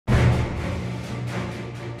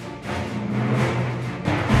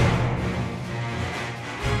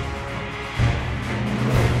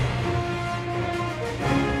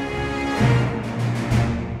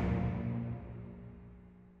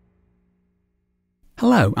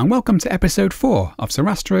Hello and welcome to episode 4 of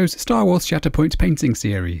Sarastro's Star Wars Shatterpoint painting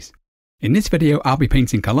series. In this video I'll be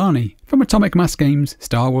painting Kalani from Atomic Mass Games'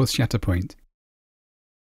 Star Wars Shatterpoint.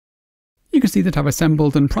 You can see that I've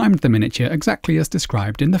assembled and primed the miniature exactly as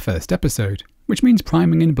described in the first episode, which means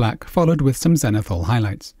priming in black followed with some zenithal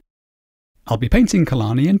highlights. I'll be painting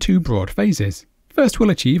Kalani in 2 broad phases. First we'll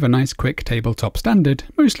achieve a nice quick tabletop standard,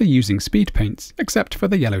 mostly using speed paints, except for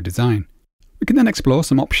the yellow design. We can then explore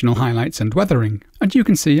some optional highlights and weathering, and you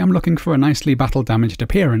can see I'm looking for a nicely battle-damaged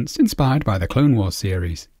appearance inspired by the Clone Wars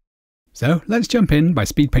series. So let's jump in by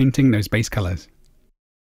speed painting those base colours.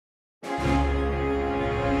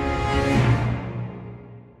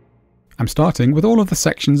 I'm starting with all of the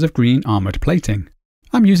sections of green armoured plating.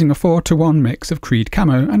 I'm using a 4:1 mix of Creed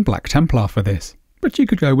Camo and Black Templar for this, but you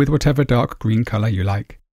could go with whatever dark green colour you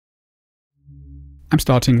like. I'm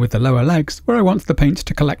starting with the lower legs, where I want the paint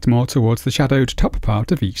to collect more towards the shadowed top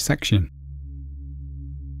part of each section.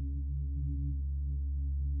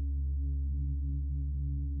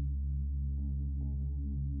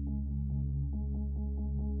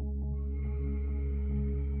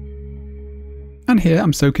 And here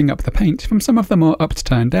I'm soaking up the paint from some of the more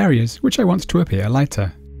upturned areas, which I want to appear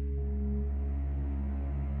lighter.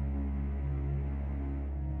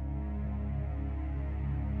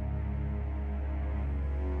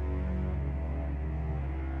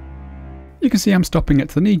 You can see I'm stopping at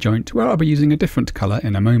the knee joint, where I'll be using a different colour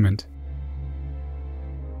in a moment.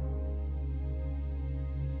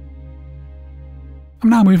 I'm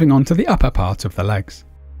now moving on to the upper part of the legs.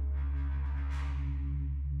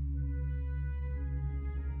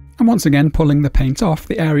 I'm once again pulling the paint off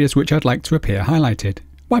the areas which I'd like to appear highlighted,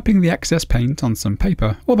 wiping the excess paint on some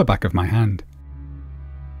paper or the back of my hand.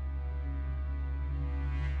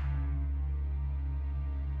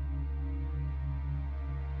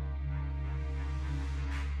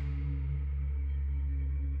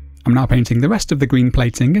 I'm now painting the rest of the green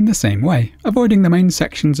plating in the same way, avoiding the main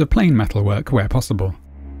sections of plain metalwork where possible.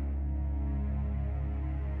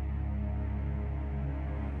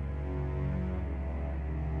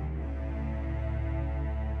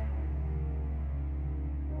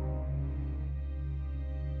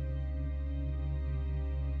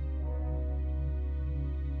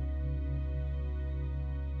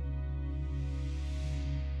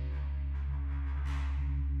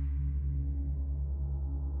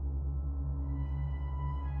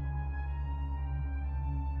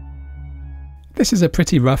 This is a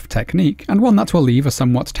pretty rough technique, and one that will leave a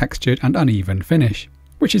somewhat textured and uneven finish,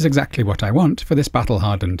 which is exactly what I want for this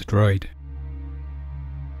battle-hardened droid.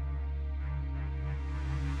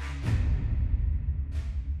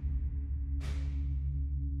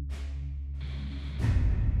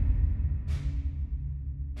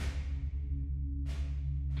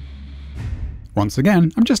 Once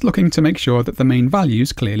again, I'm just looking to make sure that the main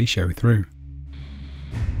values clearly show through.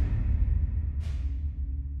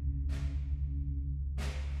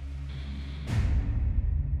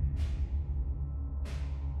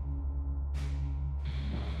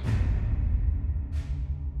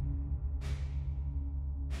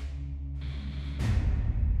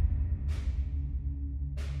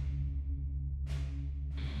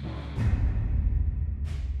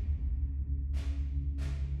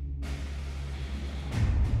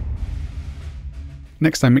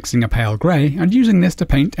 Next I'm mixing a pale grey and using this to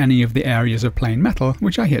paint any of the areas of plain metal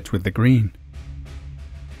which I hit with the green.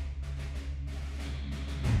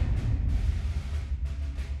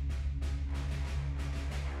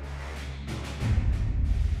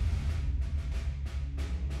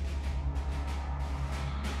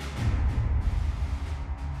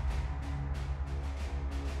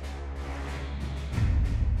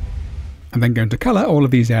 I'm then going to colour all of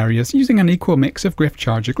these areas using an equal mix of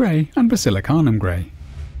Gryph-Charger Grey and Basilicanum Grey.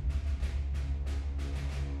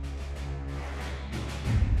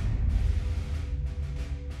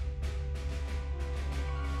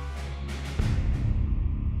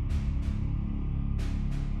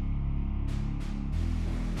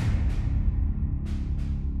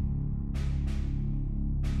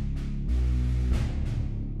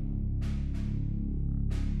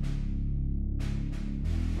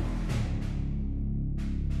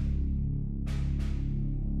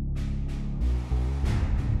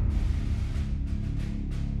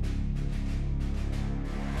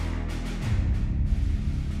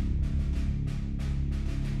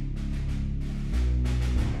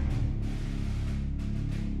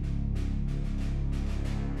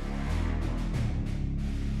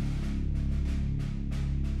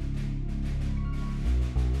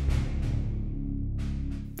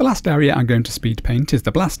 The last area I'm going to speed paint is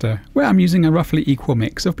the blaster, where I'm using a roughly equal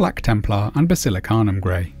mix of Black Templar and Basilicanum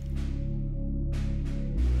Grey.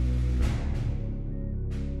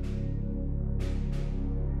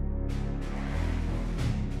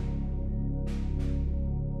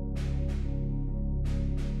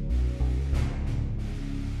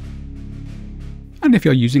 and if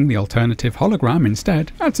you're using the alternative hologram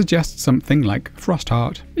instead, I'd suggest something like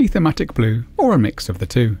Frostheart, Aethermatic Blue, or a mix of the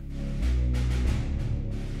two.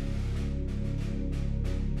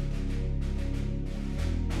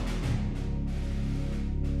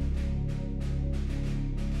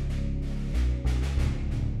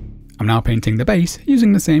 I'm now painting the base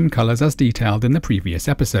using the same colours as detailed in the previous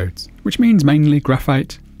episodes, which means mainly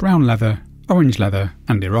graphite, brown leather, orange leather,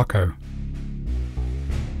 and Iroko.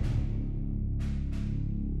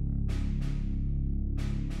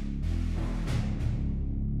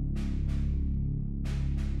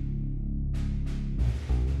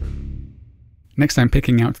 Next I'm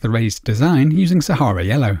picking out the raised design using Sahara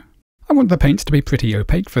Yellow. I want the paint to be pretty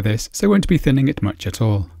opaque for this, so I won't be thinning it much at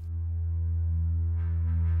all.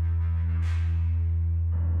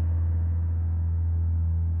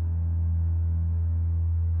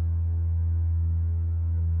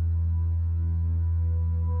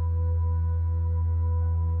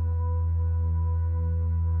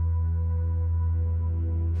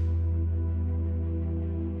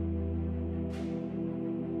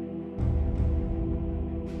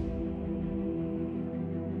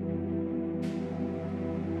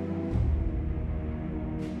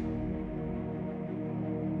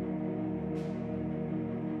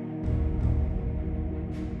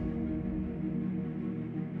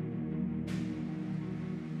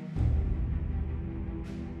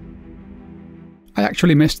 I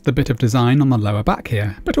actually missed the bit of design on the lower back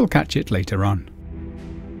here, but we'll catch it later on.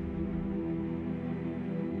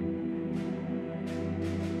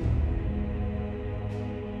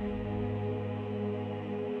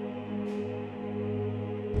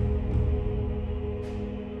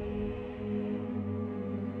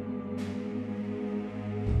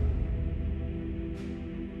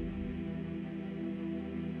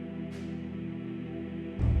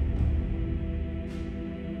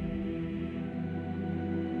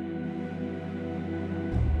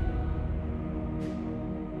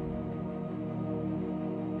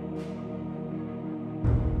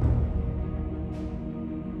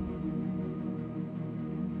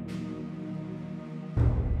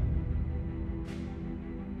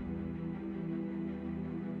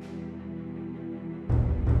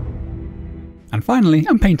 And finally,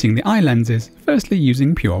 I'm painting the eye lenses, firstly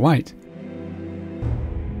using pure white.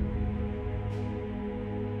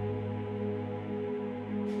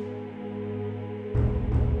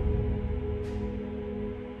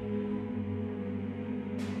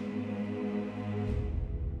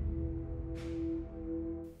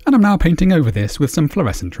 And I'm now painting over this with some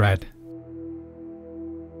Fluorescent Red.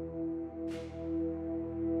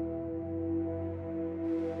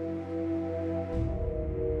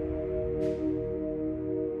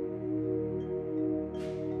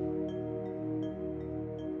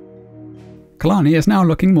 Kalani is now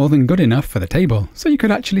looking more than good enough for the table, so you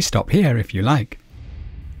could actually stop here if you like.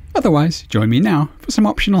 Otherwise, join me now for some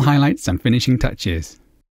optional highlights and finishing touches.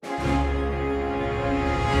 I'm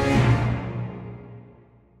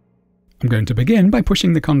going to begin by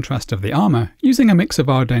pushing the contrast of the armour using a mix of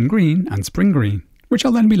Ardennes Green and Spring Green, which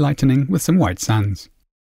I'll then be lightening with some white sands.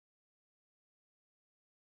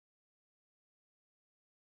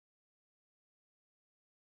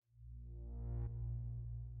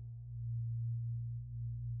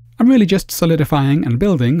 I'm really just solidifying and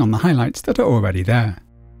building on the highlights that are already there.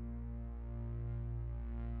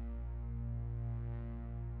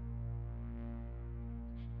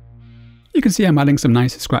 You can see I'm adding some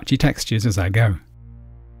nice scratchy textures as I go.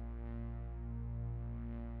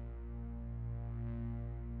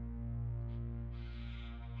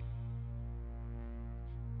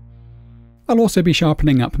 I'll also be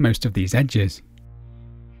sharpening up most of these edges.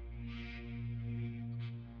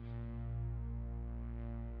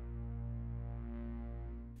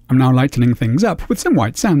 I'm now lightening things up with some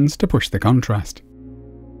white sands to push the contrast.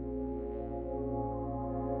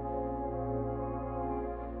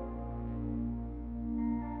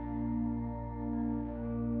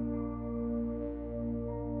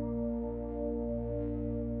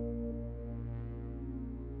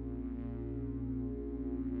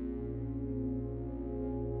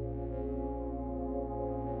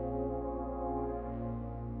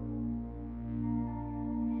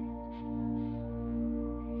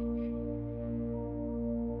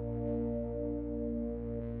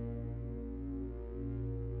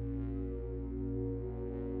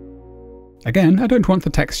 Again, I don't want the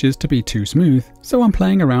textures to be too smooth, so I'm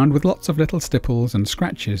playing around with lots of little stipples and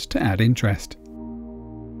scratches to add interest.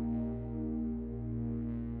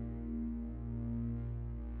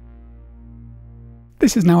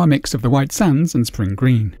 This is now a mix of the white sands and spring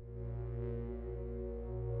green.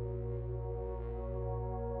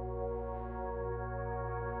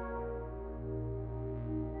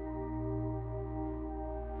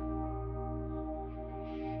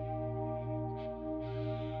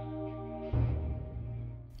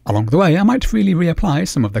 Along the way, I might freely reapply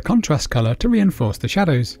some of the contrast colour to reinforce the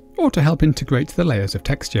shadows, or to help integrate the layers of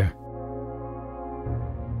texture.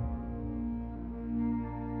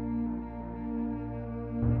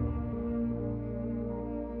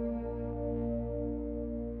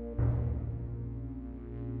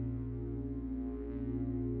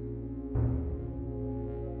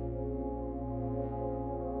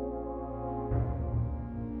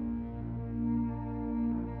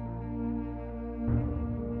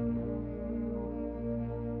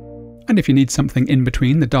 And if you need something in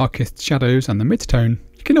between the darkest shadows and the mid-tone,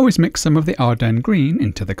 you can always mix some of the Ardennes Green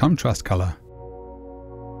into the contrast colour.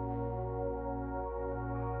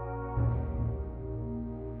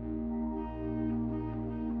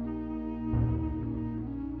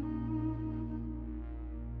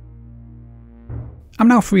 I'm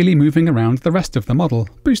now freely moving around the rest of the model,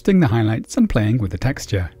 boosting the highlights and playing with the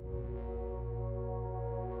texture.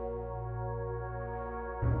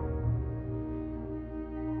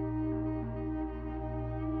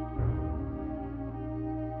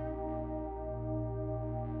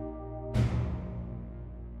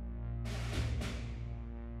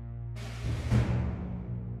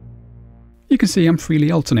 You can see I'm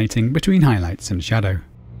freely alternating between highlights and shadow.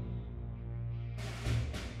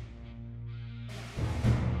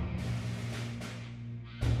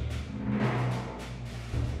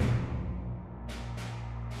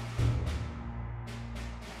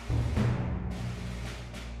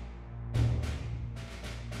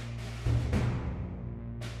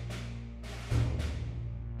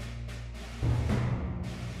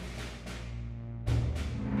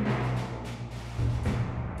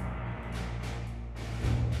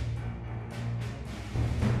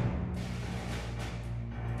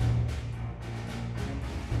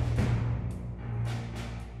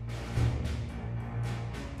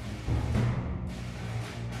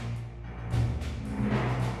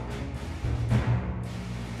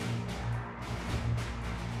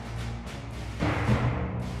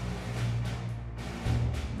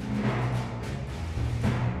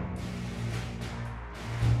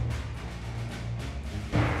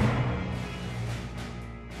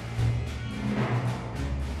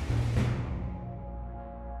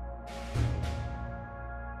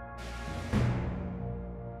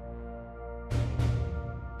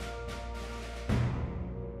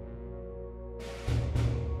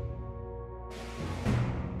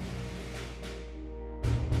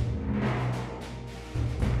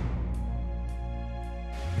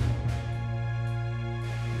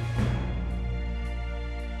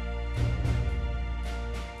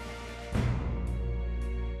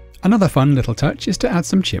 Another fun little touch is to add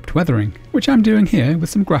some chipped weathering, which I'm doing here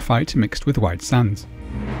with some graphite mixed with white sands.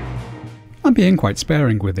 I'm being quite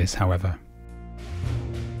sparing with this, however.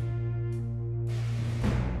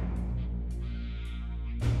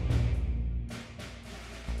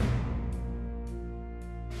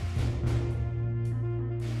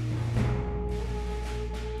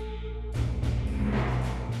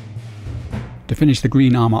 To finish the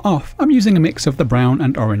green armour off, I'm using a mix of the brown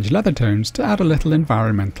and orange leather tones to add a little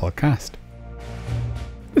environmental cast.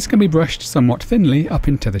 This can be brushed somewhat thinly up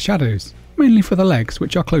into the shadows, mainly for the legs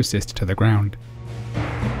which are closest to the ground.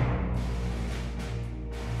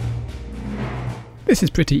 This is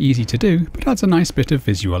pretty easy to do, but adds a nice bit of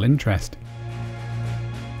visual interest.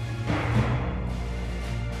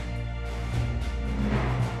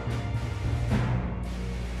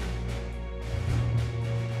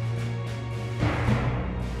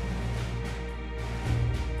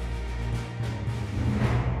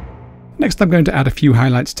 Next I'm going to add a few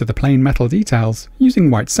highlights to the plain metal details,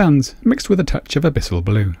 using white sands mixed with a touch of Abyssal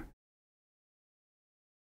Blue.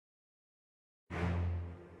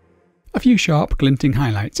 A few sharp, glinting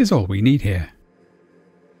highlights is all we need here.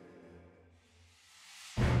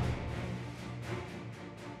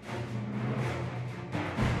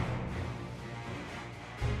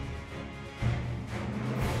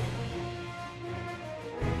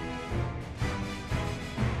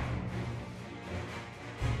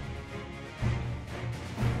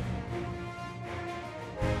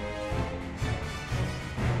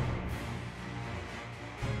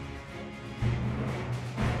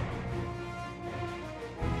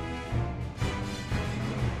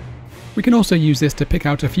 We can also use this to pick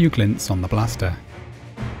out a few glints on the blaster.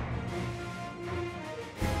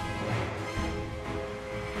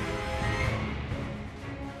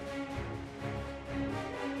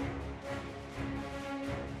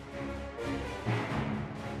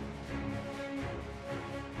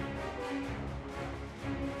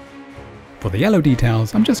 For the yellow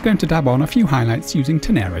details, I'm just going to dab on a few highlights using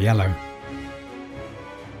Tenere Yellow.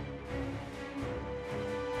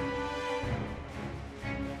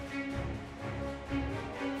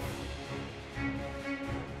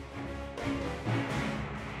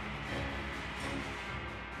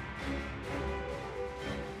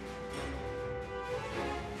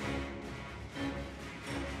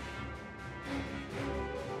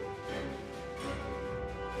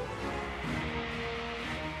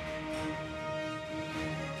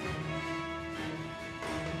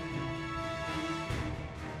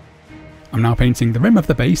 I'm now painting the rim of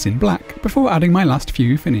the base in black before adding my last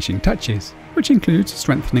few finishing touches, which includes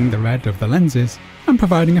strengthening the red of the lenses and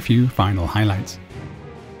providing a few final highlights.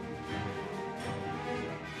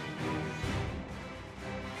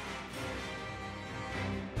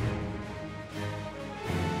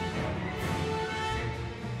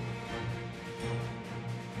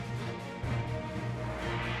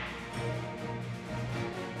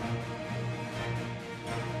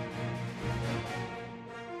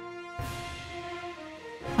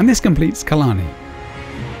 And this completes Kalani.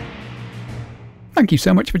 Thank you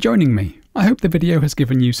so much for joining me. I hope the video has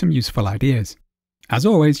given you some useful ideas. As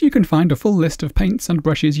always, you can find a full list of paints and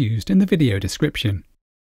brushes used in the video description.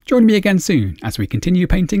 Join me again soon as we continue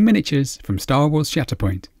painting miniatures from Star Wars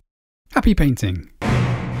Shatterpoint. Happy painting!